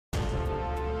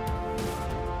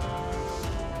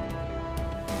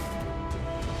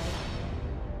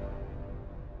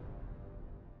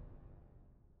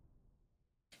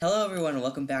Hello everyone and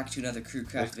welcome back to another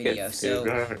CrewCraft video. So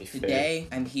today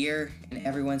I'm here and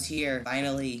everyone's here.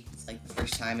 Finally, it's like the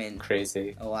first time in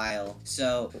a while.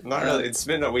 So not really. It's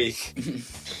been a week.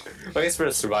 I guess for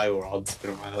a survival world, it's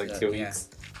been a while, like 2 weeks.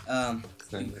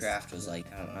 CrewCraft was like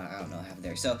I don't know what happened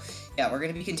there. So yeah, we're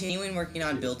gonna be continuing working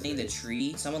on building the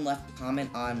tree. Someone left a comment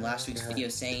on last week's video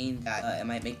saying that it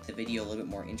might make the video a little bit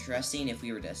more interesting if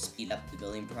we were to speed up the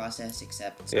building process.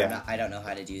 Except I don't know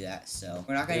how to do that, so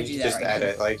we're not gonna do that right now.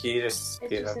 Edit, like you just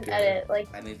speed up. Edit, like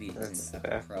iMovie isn't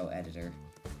a pro editor,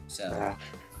 so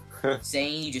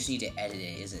saying you just need to edit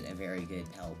it isn't a very good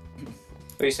help.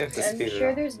 I'm sure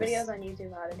there's videos on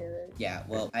YouTube how to do it. Yeah,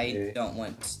 well, I don't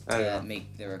want to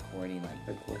make the recording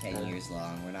like 10 years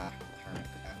long. We're not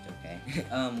Hermitcraft, okay?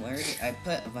 Where did I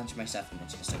put a bunch of my stuff in the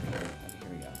chest over here? Okay,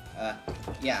 here we go.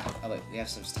 Yeah. Oh wait, we have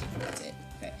some stuff. That's it.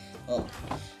 Okay. Well,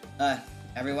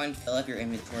 everyone, fill up your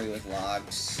inventory with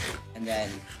logs, and then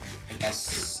I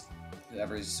guess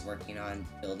whoever's working on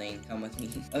building, come with me.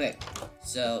 Okay.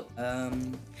 So, I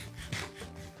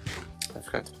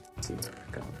forgot to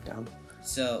go down.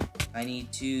 So,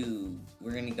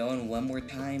 we're gonna go in one more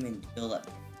time and build up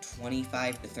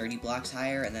 25 to 30 blocks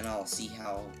higher, and then I'll see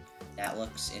how that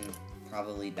looks and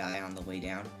probably die on the way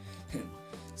down.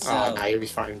 So, nah, you'll be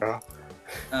fine, bro.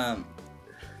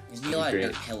 There's gonna be a lot of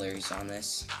dirt pillars on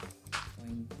this.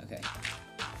 Okay.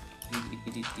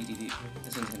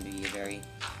 This one's gonna be a very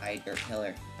high dirt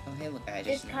pillar. Oh, hey, look, I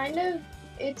just...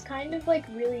 It's kind of like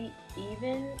really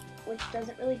even, which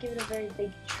doesn't really give it a very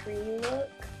big tree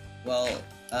look. Well,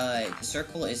 the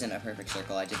circle isn't a perfect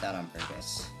circle. I did that on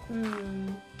purpose.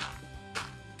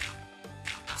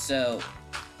 So,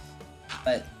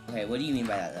 but, okay, what do you mean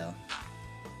by that, though?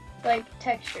 Like,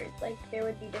 textured. Like, there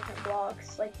would be different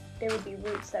blocks. Like, there would be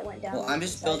roots that went down. Well, I'm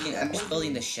just building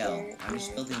the shell. I'm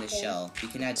just building the shell. We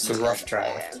can add details. It's a rough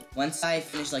draft. Once I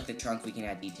finish, like, the trunk, we can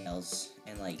add details.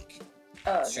 And, like,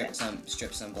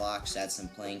 strip some blocks, add some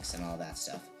planks, and all that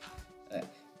stuff.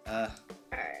 Alright.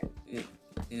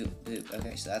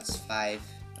 Okay, so that's 5.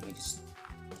 Let me just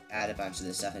add a bunch of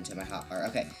this stuff into my hotbar.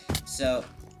 Okay, so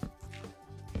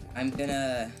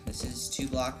this is 2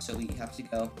 blocks, so we have to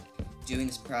go doing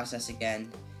this process again,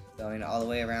 going all the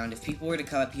way around. If people were to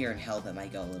come up here and help, it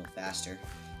might go a little faster.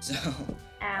 So,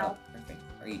 ow. Oh, perfect.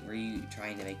 Were you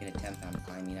trying to make an attempt on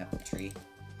climbing up the tree?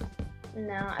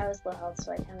 No, I was low health,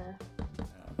 so I kinda... Oh,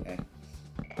 okay.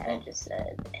 Kinda just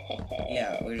said...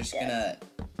 Yeah, we're just gonna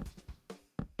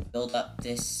build up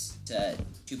this to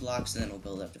 2 blocks, and then we'll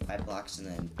build up to 5 blocks, and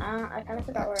then... I kinda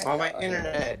forgot where Oh, my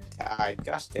internet died.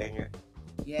 Gosh dang it.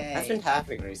 Yay. That's been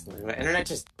happening recently. My internet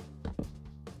just...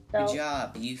 Good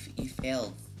job. You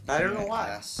failed. I don't know why.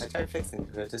 Class. I tried fixing it,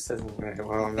 but it just doesn't...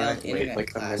 Well, I'm gonna wait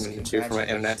like a minute or 2 for my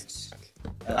internet.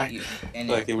 Like,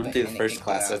 it wouldn't be the first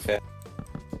class I failed.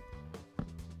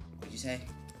 What'd you say?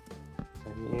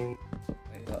 I mean...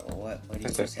 Wait, what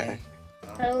did you say?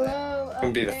 Oh, hello. It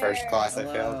wouldn't be the first class I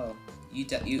failed.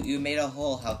 You made a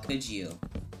hole. How could you?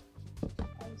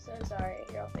 I'm so sorry.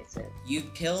 Here, I'll fix it. You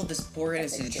killed this poor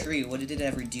innocent tree. What did it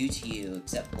ever do to you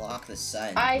except block the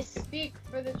sun? I speak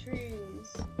for the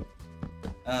trees.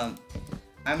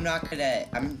 I'm not gonna.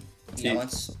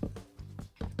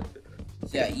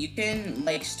 Yeah, you can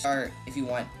like start if you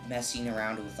want messing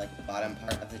around with like the bottom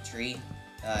part of the tree,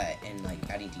 and like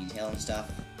adding detail and stuff.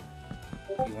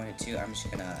 If you wanted to, I'm just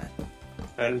gonna.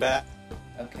 Run back.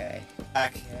 Okay.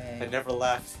 Back. Okay. I never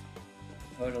left.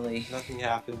 Totally. Nothing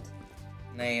happened.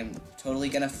 And I am totally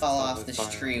gonna fall off this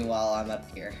tree while I'm up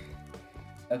here.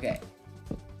 Okay.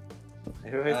 I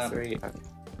have 3.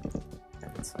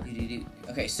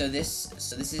 Okay, so this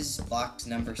is block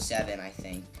number 7, I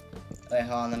think. Wait,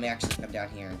 hold on, let me actually come down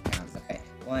here and count. Okay,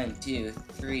 1, 2,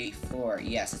 3, 4.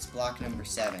 Yes, it's block number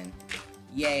 7.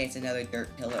 Yay, it's another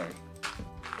dirt pillar.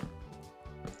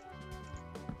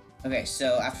 Okay,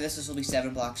 so after this will be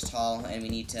 7 blocks tall, and we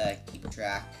need to keep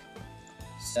track.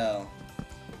 So,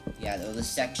 yeah, the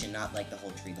section, not like the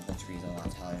whole tree. The whole tree is a lot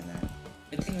taller than that.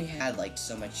 Good thing we had like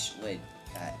so much wood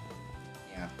cut.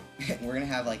 Yeah, we're gonna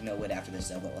have like no wood after this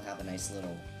though, but we'll have a nice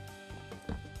little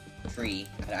tree.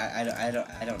 I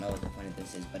don't know what the point of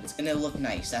this is, but it's gonna look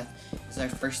nice. That is our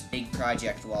first big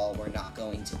project while we're not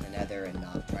going to the Nether and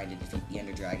not trying to defeat the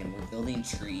Ender Dragon. We're building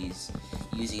trees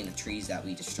using the trees that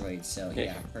we destroyed. So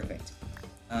yeah, perfect.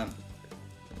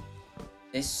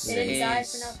 This they didn't die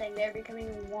for nothing. They're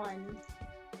becoming 1.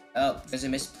 Oh, there's a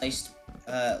misplaced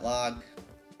log.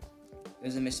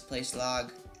 There's a misplaced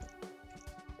log.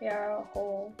 They are a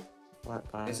hole. What?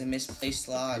 There's a misplaced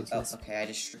log. Oh, okay, I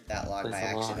just stripped that log by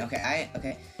accident.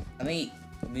 Okay, let me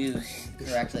move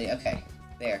correctly. Okay,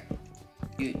 there.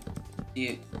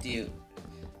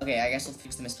 Okay, I guess we'll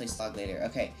fix the misplaced log later.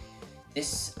 Okay,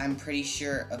 this, I'm pretty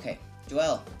sure, okay.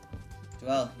 Joelle,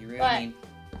 you're really mean.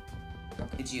 How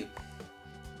could you?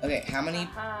 Okay, how many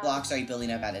blocks are you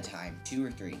building up at a time? 2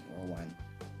 or 3 or 1?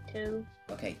 2.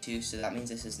 Okay, 2, so that means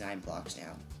this is 9 blocks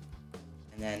now.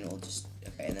 And then we'll just,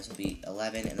 okay, and this will be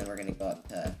 11, and then we're gonna go up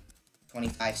to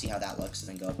 25, see how that looks, and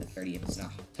then go up to 30 if it's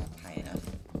not high enough.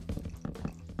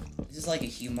 This is like a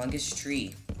humongous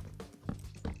tree.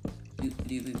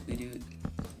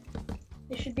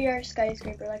 This should be our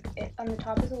skyscraper. Like, on the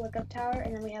top is a lookup tower,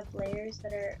 and then we have layers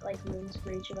that are like rooms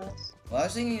for each of us. Well, I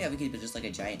was thinking that we could put just like a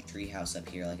giant tree house up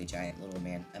here, like a giant little a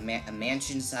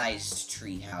mansion-sized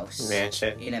tree house.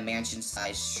 Mansion. In a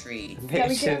mansion-sized tree.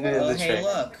 Mansion in the tree. Hey,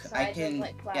 look, I can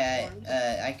like,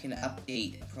 I can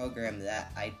update a program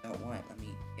that I don't want. Let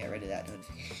me get rid of that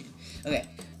notification. Okay,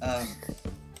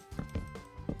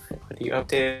 What do you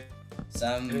update?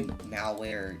 some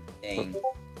malware thing.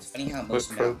 It's funny how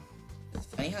most malware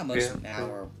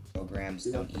programs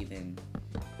don't even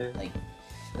like.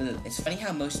 It's funny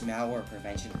how most malware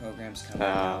prevention programs come with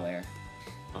malware.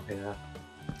 Oh yeah.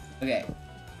 Okay.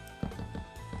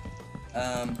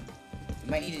 We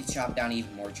might need to chop down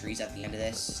even more trees at the end of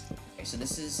this. Okay, so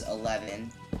this is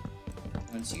 11.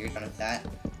 Once you're done with that.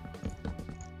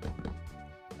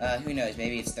 Who knows,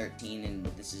 maybe it's 13 and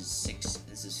this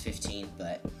is 15,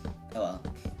 but oh well.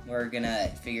 We're gonna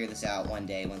figure this out one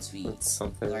day once we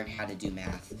learn how to do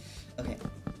math. Okay.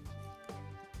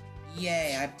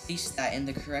 Yay, I placed that in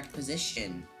the correct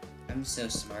position. I'm so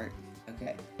smart.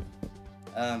 Okay.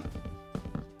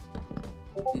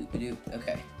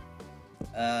 Okay.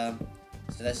 So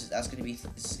this is gonna be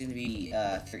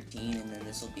 13, and then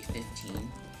this will be 15.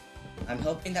 I'm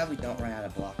hoping that we don't run out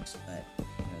of blocks, but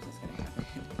who knows what's gonna happen.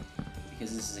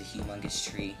 Because this is a humongous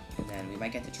tree, and then we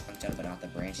might get the trunk done, but not the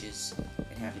branches,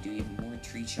 and have to do even more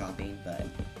tree chopping, but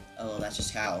oh well, that's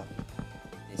just how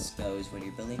this goes when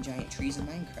you're building giant trees in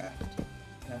Minecraft.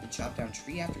 You have to chop down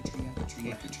tree after tree after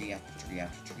tree after tree after tree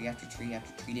after tree after tree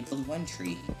after tree to build one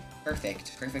tree.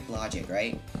 Perfect logic,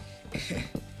 right?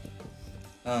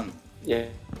 Yeah.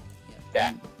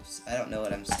 I don't know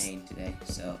what I'm saying today,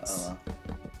 so oh well.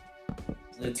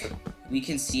 Luke, we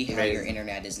can see how your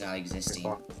internet is not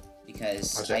existing,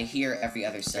 because I hear every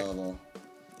other syllable,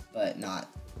 but not,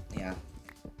 yeah.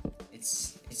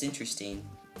 It's interesting.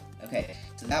 Okay,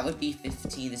 so that would be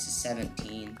 15, this is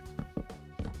 17.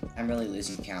 I'm really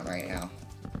losing count right now.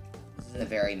 This is a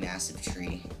very massive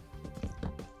tree.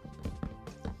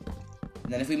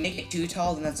 And then if we make it too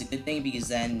tall, then that's a good thing, because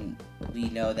then we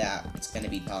know that it's going to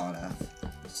be tall enough.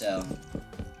 So,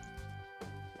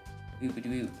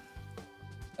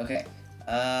 okay,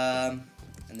 and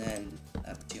then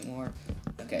up 2 more.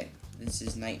 Okay, this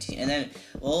is 19, and then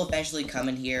we'll eventually come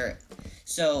in here.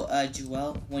 So,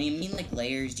 Joelle, when you mean like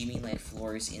layers, do you mean like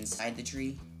floors inside the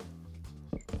tree?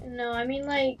 No, I mean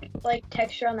like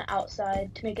texture on the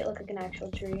outside to make it look like an actual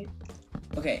tree.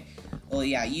 Okay, well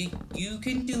yeah, you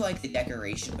can do like the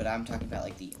decoration, but I'm talking about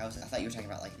like I thought you were talking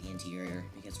about like the interior,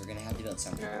 because we're gonna have to build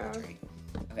something for the tree.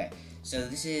 Okay, so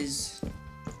this is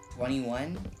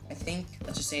 21, I think.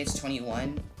 Let's just say it's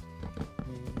 21.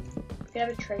 We could have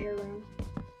a treasure room.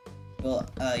 Well,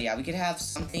 yeah, we could have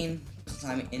something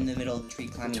climbing in the middle of the tree,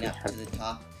 climbing up to the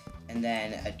top, and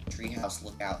then a treehouse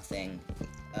lookout thing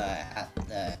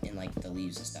in like the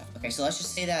leaves and stuff. Okay, so let's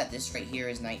just say that this right here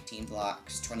is 19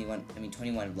 blocks, 21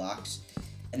 blocks,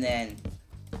 and then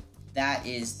that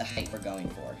is the height we're going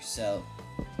for. So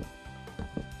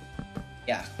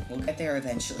yeah, we'll get there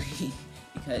eventually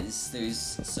because there's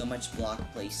so much block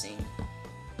placing.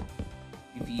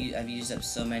 I've used up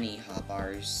so many hot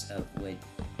bars of wood.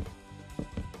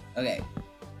 Okay.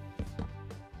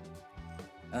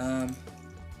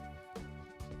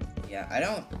 Yeah, I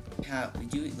don't have,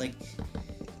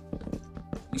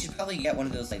 we should probably get one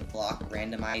of those, like, block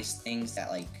randomized things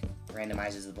that, like,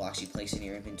 randomizes the blocks you place in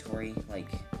your inventory. Like,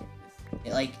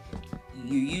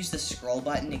 you use the scroll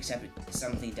button, except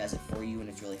something does it for you, and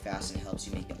it's really fast and helps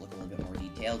you make it look a little bit more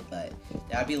detailed, but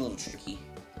that would be a little tricky,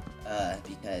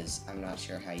 because I'm not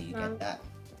sure how you get that,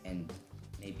 and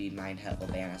maybe Minehut will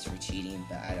ban us for cheating,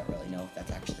 but I don't really know if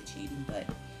that's actually cheating, but,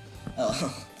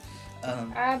 oh.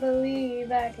 I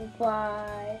believe I can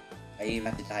fly. Are you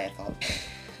about to die if I'll...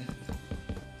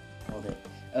 Hold it.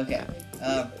 Okay,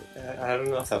 I don't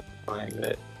know if that's flying,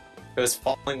 but it was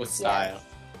falling with style.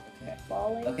 Okay.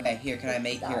 Falling. Okay, here, can I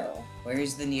make style. your...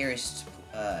 Where's the nearest,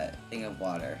 thing of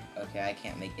water? Okay, I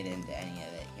can't make it into any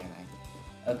of it, can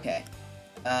I? Okay.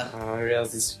 I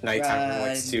realize it's nighttime and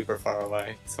like super far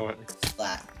away. So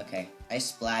Splat. Okay, I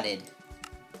splatted.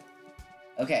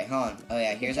 Okay, hold on. Oh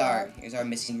yeah, here's our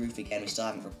missing roof again. We still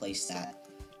haven't replaced that.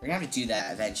 We're gonna have to do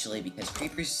that eventually because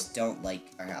creepers don't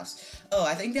like our house. Oh,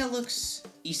 I think that looks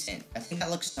decent. I think that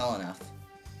looks tall enough.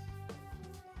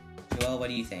 Joelle, what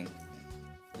do you think?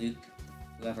 Luke,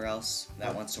 whoever else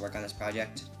that wants to work on this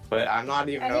project? But I'm not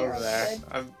even over there.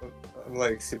 I'm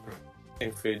like super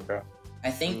in food, bro. I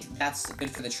think that's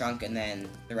good for the trunk, and then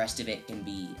the rest of it can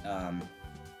be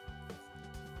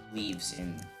leaves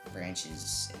and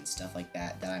branches and stuff like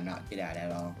that I'm not good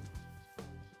at all.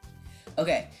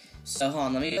 Okay, so hold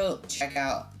on, let me go check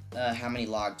out how many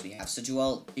logs we have. So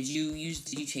Joelle, did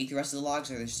you take the rest of the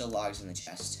logs, or are there still logs in the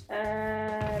chest?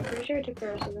 Pretty sure I took the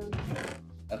rest of them.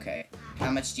 Okay, how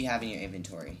much do you have in your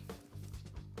inventory?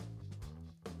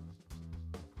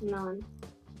 None.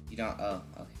 You don't? Oh,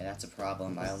 okay, that's a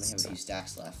problem. I only have a few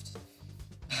stacks left.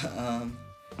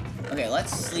 Okay,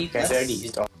 let's sleep.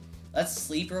 Let's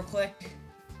sleep real quick.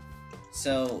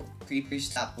 So creepers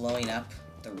stop blowing up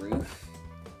the roof.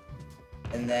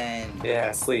 And then...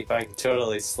 Yeah, sleep. I can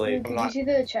totally sleep. Did you see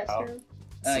the chest room?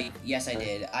 Yes, I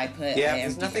did. I put... Yeah,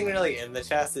 there's nothing really in the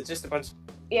chest. It's just a bunch of...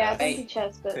 Yeah, I think the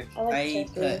chest, but I like the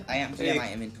chest room. I emptied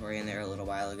my inventory in there a little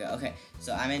while ago. Okay,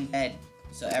 so I'm in bed.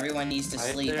 So everyone needs to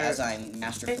sleep as I'm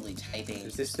masterfully typing.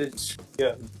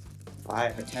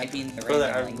 Bye. Typing the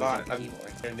Brother, random language on the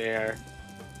keyboard.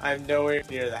 I'm nowhere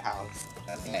near the house.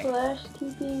 Okay. Slash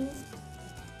TP.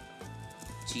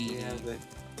 Gee. Yeah, but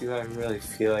do I really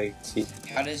feel like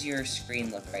How does your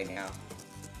screen look right now?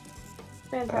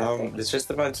 Fantastic. It's just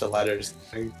a bunch of letters.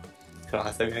 I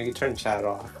can turn chat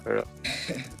off. Or...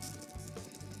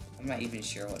 I'm not even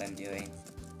sure what I'm doing.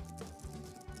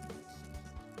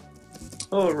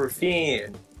 Oh,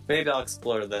 ravine. Maybe I'll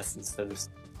explore this instead of...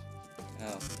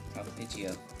 Oh, how could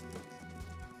you?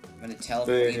 I'm gonna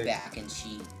teleport you back and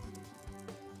cheat.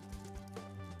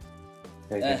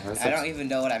 I don't even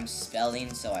know what I'm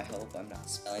spelling, so I hope I'm not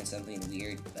spelling something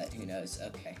weird, but who knows.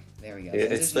 Okay, there we go. Yeah,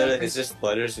 it's just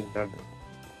letters and numbers.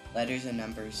 Letters and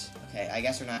numbers. Okay, I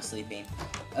guess we're not sleeping.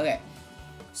 Okay,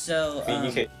 so,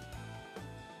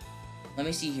 let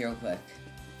me see here real quick.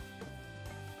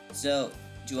 So,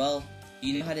 Joelle, do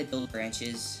you know how to build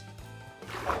branches?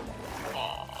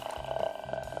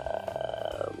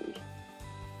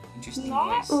 Interesting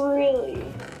Not voice. really.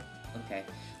 Okay,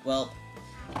 well,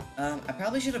 I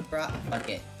probably should have brought a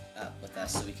bucket up with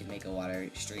us so we could make a water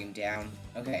stream down.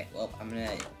 Okay, well, I'm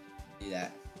gonna do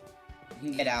that. You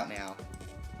can get out now.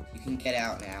 You can get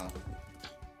out now.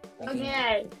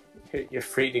 Okay. You're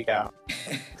free to go.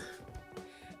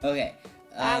 Okay.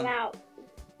 I'm out.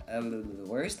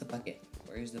 Where's the bucket?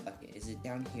 Where's the bucket? Is it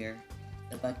down here?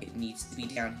 The bucket needs to be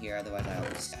down here, otherwise I'll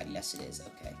be sad. Yes, it is.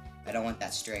 Okay. I don't want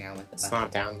that string. I want the bucket. It's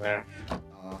not down there.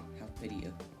 Aw, how could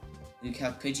you? Luke,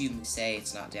 how could you say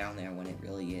it's not down there when it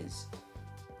really is?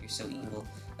 You're so evil.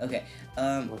 Okay,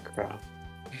 Look, bro.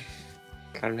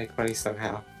 Gotta make money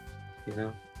somehow, you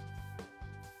know?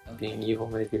 Okay. Being evil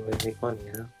may be a way to make money,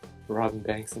 you know? Robbing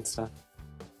banks and stuff.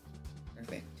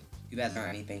 Perfect. Too bad there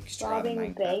aren't any banks to rob in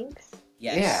Robbing Minecraft. banks?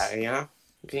 Yes. Yeah, you know?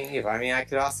 Being evil. I mean, I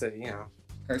could also, you know...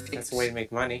 Perfect. That's a way to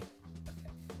make money.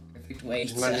 Perfect way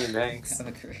There's to money in banks. have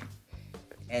a career.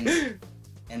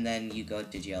 And then you go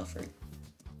to jail for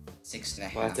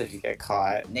 6.5. Well, that's if you get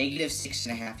caught. Negative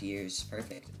 6.5 years.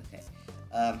 Perfect. Okay.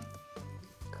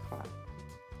 Caught.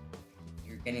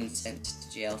 You're getting sent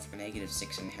to jail for negative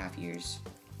 6.5 years.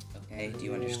 Okay, do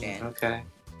you understand? Okay.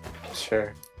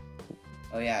 Sure.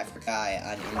 Oh yeah, I forgot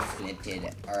I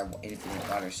uninfinited our infinite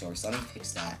water source. Let me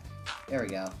fix that. There we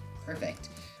go. Perfect.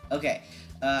 Okay,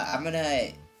 I'm gonna...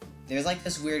 There's like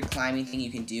this weird climbing thing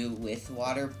you can do with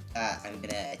water that I'm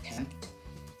gonna attempt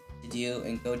to do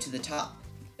and go to the top.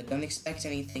 But don't expect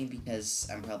anything because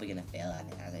I'm probably gonna fail at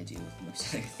it as I do with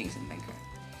most other things in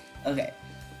Minecraft. Okay.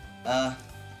 Boing,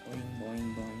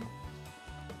 boing, boing.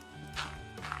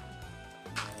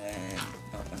 And...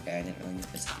 Oh, okay, I didn't really need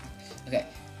this. Okay.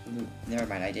 Never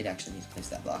mind, I did actually need to place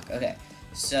that block. Okay,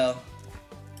 so...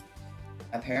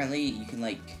 Apparently, you can,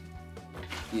 like,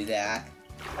 do that.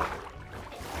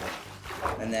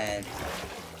 And then...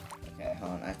 Okay,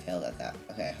 hold on, I failed at that.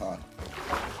 Okay, hold on.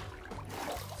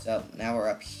 So, now we're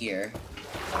up here.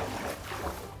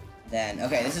 Then,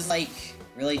 okay, this is, like,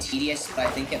 really tedious, but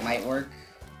I think it might work.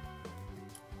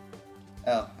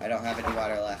 Oh, I don't have any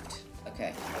water left.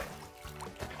 Okay.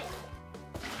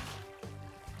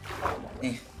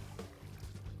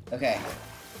 Okay.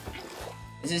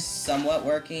 This is somewhat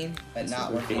working, but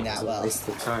not working that well. Waste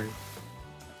of time.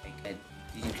 Okay, good.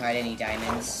 Did you find any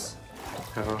diamonds?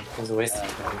 No, it was a waste of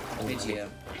time. How could you?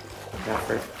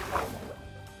 Effort.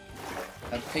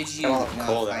 How could you not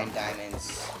find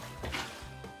diamonds?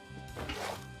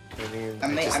 I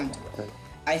mean,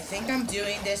 I think I'm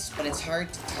doing this, but it's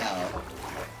hard to tell.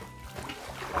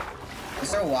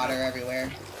 is there water everywhere?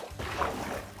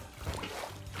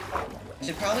 I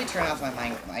should probably turn off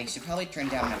I should probably turn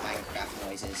down my Minecraft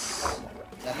noises.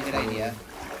 Is that a good idea?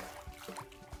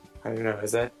 I don't know,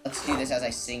 is it? Let's do this as I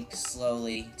sink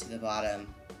slowly to the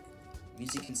bottom.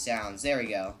 Music and sounds. There we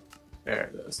go. There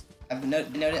it is. I've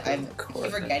noticed. I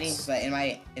keep forgetting, but in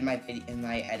my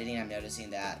editing, I'm noticing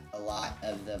that a lot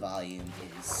of the volume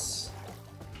is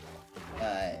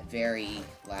very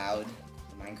loud.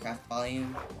 The Minecraft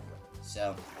volume.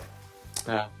 So,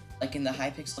 like in the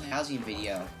Hypixel housing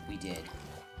video we did,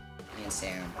 me and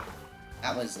Sam,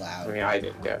 that was loud. I mean, I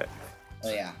didn't do it.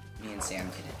 Oh yeah, me and Sam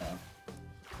did it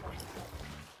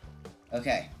though.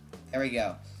 Okay, there we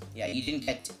go. Yeah, you didn't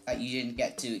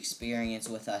get to experience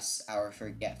with us our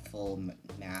forgetful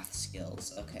math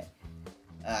skills. Okay,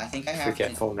 I think I have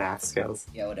forgetful math skills.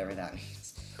 Yeah, whatever that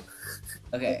means.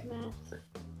 Okay,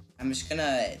 I'm just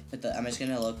gonna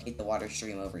locate the water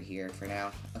stream over here for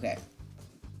now. Okay,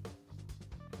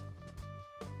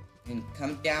 and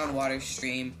come down, water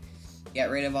stream. Get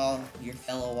rid of all your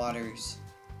fellow waters.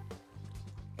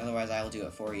 Otherwise, I will do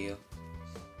it for you.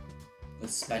 With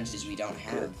sponges we don't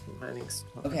have.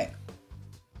 Okay.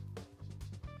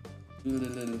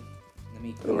 Let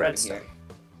me go redstone. Here.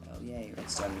 Oh yay,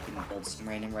 redstone. We can build some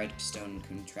random redstone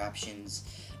contraptions.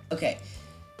 Okay.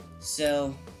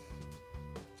 So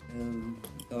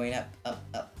going up.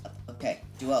 Okay.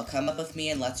 Joelle, come up with me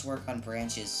and let's work on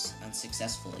branches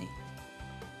unsuccessfully.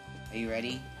 Are you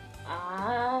ready?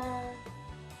 Oh,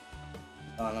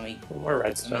 let me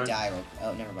die.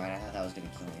 Oh, never mind. I thought that was gonna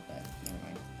kill me, but never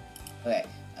mind. Okay,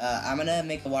 I'm gonna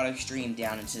make a water stream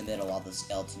down into the middle while the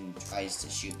skeleton tries to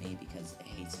shoot me because it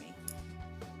hates me.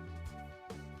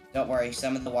 Don't worry,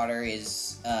 some of the water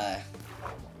is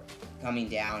coming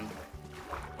down.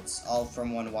 It's all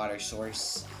from one water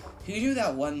source. Who knew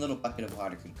that one little bucket of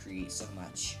water could create so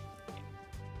much?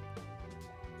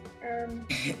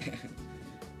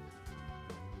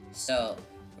 So,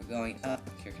 we're going up.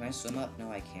 Here, can I swim up? No,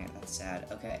 I can't. That's sad.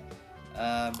 Okay.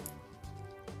 I'm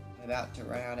about to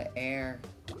run out of air.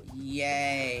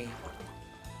 Yay!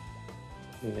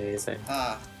 Amazing.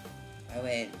 I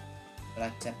win.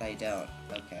 But except I don't.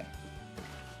 Okay.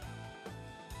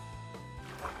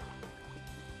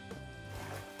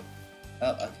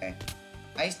 Oh, okay.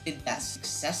 I did that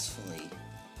successfully.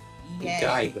 Yay! You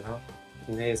died, bro.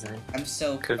 Amazing. I'm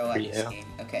so good pro for at this game.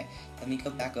 Okay, let me go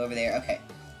back over there. Okay,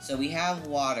 so we have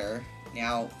water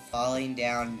now falling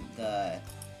down the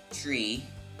tree.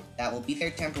 That will be there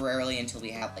temporarily until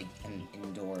we have like an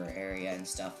indoor area and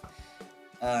stuff.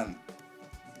 So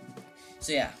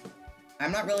yeah,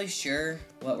 I'm not really sure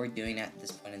what we're doing at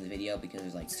this point in the video because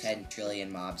there's like 10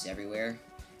 trillion mobs everywhere.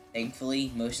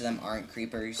 Thankfully, most of them aren't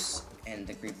creepers, and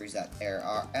the creepers that there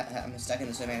are... I'm stuck in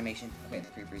the swim animation. Okay, the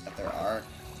creepers that there are...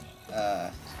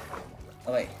 oh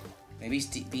wait, maybe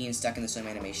being stuck in the swim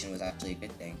animation was actually a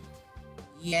good thing.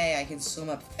 Yay, I can swim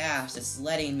up fast, it's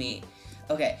letting me...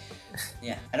 Okay,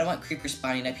 yeah, I don't want creepers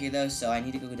spawning up here though, so I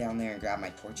need to go down there and grab my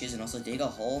torches and also dig a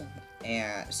hole,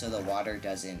 and so the water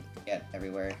doesn't get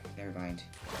everywhere. Never mind.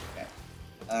 Okay.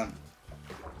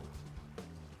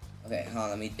 Okay, hold on,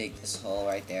 let me dig this hole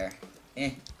right there.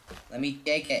 Let me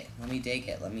dig it. Let me dig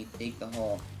it. Let me dig the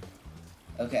hole.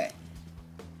 Okay.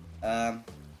 Okay,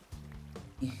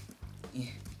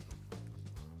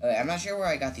 I'm not sure where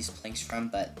I got these planks from,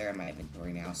 but they're in my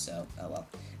inventory now, so oh well.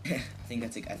 I think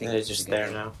that's a I think it's just there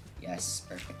thing. now. Yes,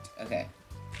 perfect. Okay.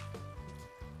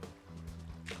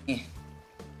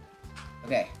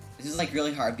 Okay, this is like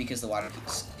really hard because the water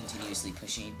keeps continuously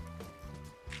pushing.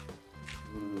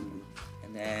 Ooh.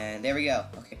 And then there we go.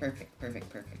 Okay, perfect.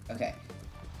 Okay.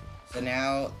 So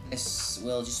now this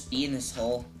will just be in this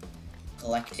hole,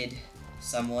 collected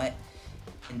somewhat,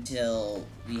 until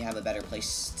we have a better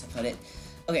place to put it.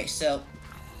 Okay, so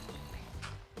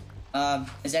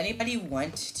does anybody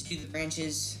want to do the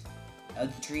branches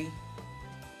of the tree?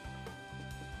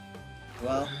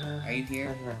 Well, are you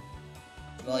here?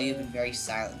 Well, you've been very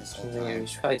silent this whole time. We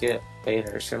should probably do it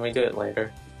later. Shouldn't we do it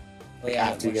later? Well, yeah,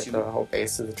 after you get the whole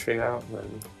base of the tree out, and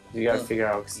then you gotta figure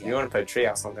out, because you want to put a tree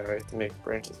house on there, right, to make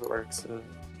branches work, so...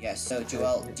 Yeah, so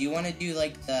Joelle, do you want to do,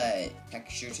 like, the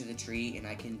texture to the tree, and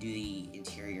I can do the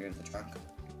interior of the trunk?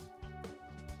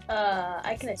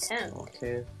 I can attempt.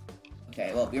 Okay.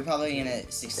 Okay, well, you're probably gonna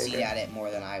succeed at it more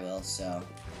than I will, so...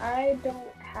 I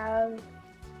don't have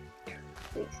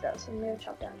big stuff, so I'm gonna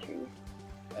chop down trees.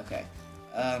 Okay.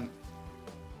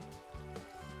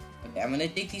 Okay, I'm gonna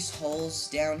dig these holes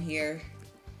down here,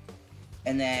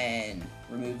 and then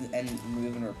remove and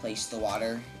replace the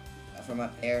water from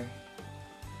up there.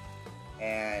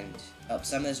 And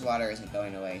some of this water isn't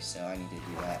going away, so I need to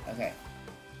do that. Okay.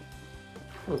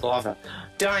 Ooh, lava.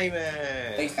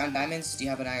 Diamond! Oh, you found diamonds? Do you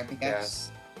have an iron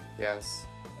pickaxe? Yes.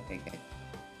 Okay, good.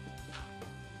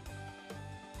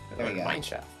 There we go. Mine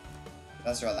shaft.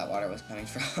 That's where all that water was coming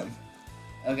from.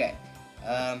 Okay.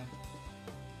 On.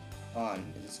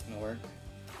 Is this gonna work?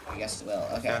 I guess it will.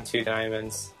 Okay. I found 2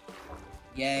 diamonds.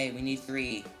 Yay, we need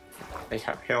 3.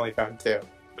 I only found 2.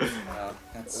 Oh,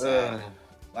 that's sad.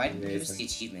 Why didn't you give us the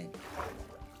achievement?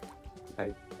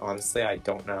 Honestly, I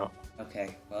don't know.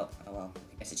 Okay, well, oh well.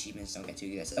 I guess achievements don't get too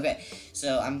good. Okay,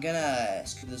 so I'm gonna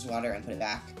scoop this water and put it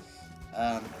back.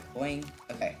 Boing.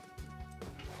 Okay.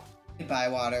 Goodbye,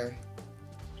 water.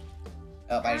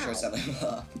 Oh, I just heard something blow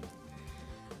up.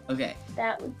 Okay.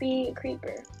 That would be a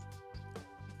creeper.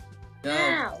 Go.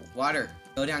 Ow. Water.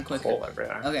 Go down quicker.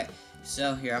 Okay,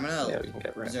 so here, I'm gonna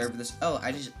reserve this. Oh,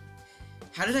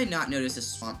 how did I not notice this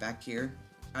swamp back here?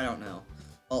 I don't know.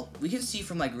 Well, we can see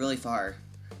from, like, really far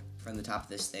from the top of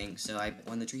this thing, so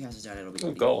when the treehouse is done, it'll be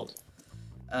pretty gold.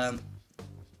 Cool.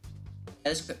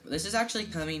 This is actually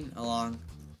coming along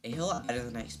a whole lot better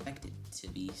than I expected to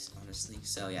be, honestly.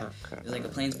 So, yeah. Okay. There's, like, a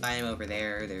plains biome over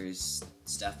there. There's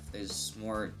stuff. There's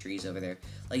more trees over there.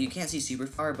 Like, you can't see super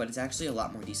far, but it's actually a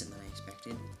lot more decent than I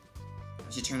expected.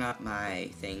 I should turn up my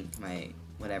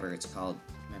whatever it's called,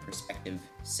 my perspective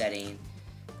setting.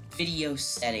 Video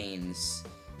settings.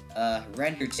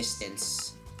 Render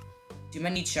distance. Too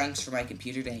many chunks for my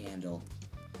computer to handle.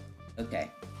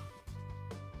 Okay.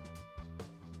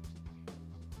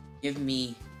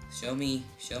 Show me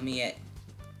it.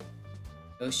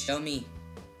 Go show me.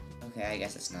 Okay, I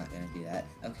guess it's not gonna do that.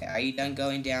 Okay, are you done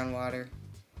going down, water?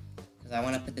 Because I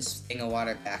want to put this thing of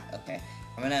water back. Okay,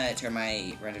 I'm gonna turn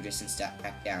my render distance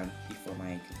back down before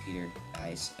my computer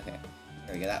dies. Okay,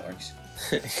 there we go, that works.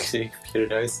 Your computer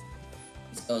dies?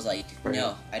 It goes like,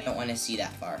 no, I don't want to see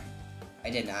that far. I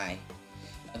didn't.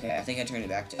 Okay, I think I turned it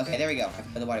back to... Okay, there we go. I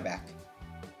can put the water back.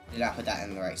 Did not put that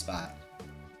in the right spot.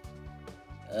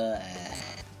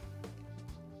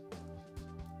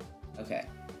 Okay.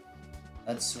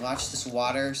 Let's watch this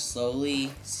water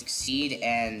slowly succeed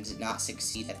and not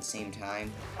succeed at the same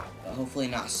time. But hopefully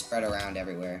not spread around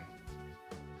everywhere.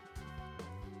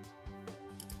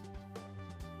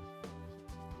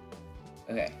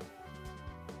 Okay.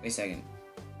 Wait a second.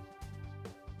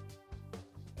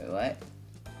 Wait, what?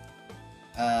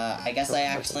 I guess I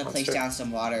accidentally placed down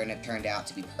some water and it turned out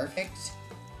to be perfect.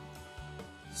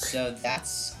 So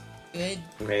that's good,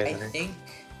 I think.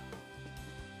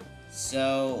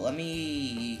 So let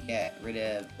me get rid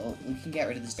of... Well, we can get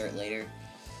rid of this dirt later.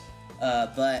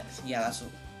 But yeah, that's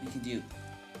what we can do.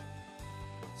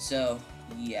 So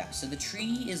yeah, so the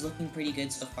tree is looking pretty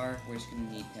good so far. We're just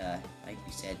gonna need to, like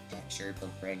we said, texture,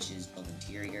 build branches, build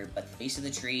interior. But the base of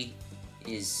the tree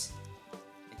is...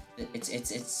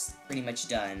 It's pretty much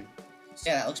done. So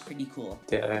yeah, that looks pretty cool.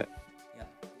 Yeah.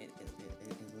 Yep. It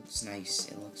looks nice.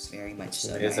 It looks very much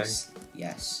so amazing. Nice.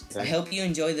 Yes. I hope you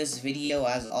enjoyed this video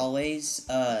as always.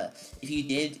 If you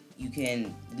did, you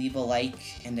can leave a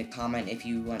like and a comment if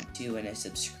you want to, and a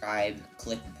subscribe.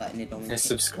 Click the button. It only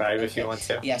subscribe if you want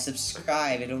to. Yeah,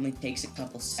 subscribe. It only takes a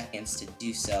couple seconds to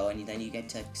do so, and then you get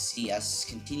to see us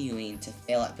continuing to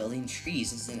fail at building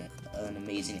trees. Isn't it an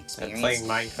amazing experience? And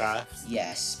playing Minecraft.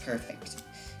 Yes, perfect.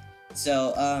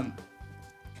 So,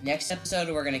 next episode,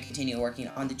 we're going to continue working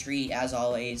on the tree, as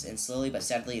always, and slowly but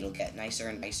steadily, it'll get nicer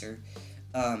and nicer.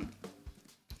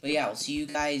 But yeah, we'll see you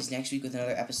guys next week with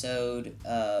another episode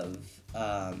of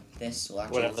this. We'll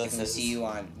actually see you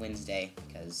on Wednesday,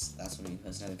 because that's when we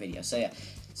post another video. So yeah,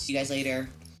 see you guys later.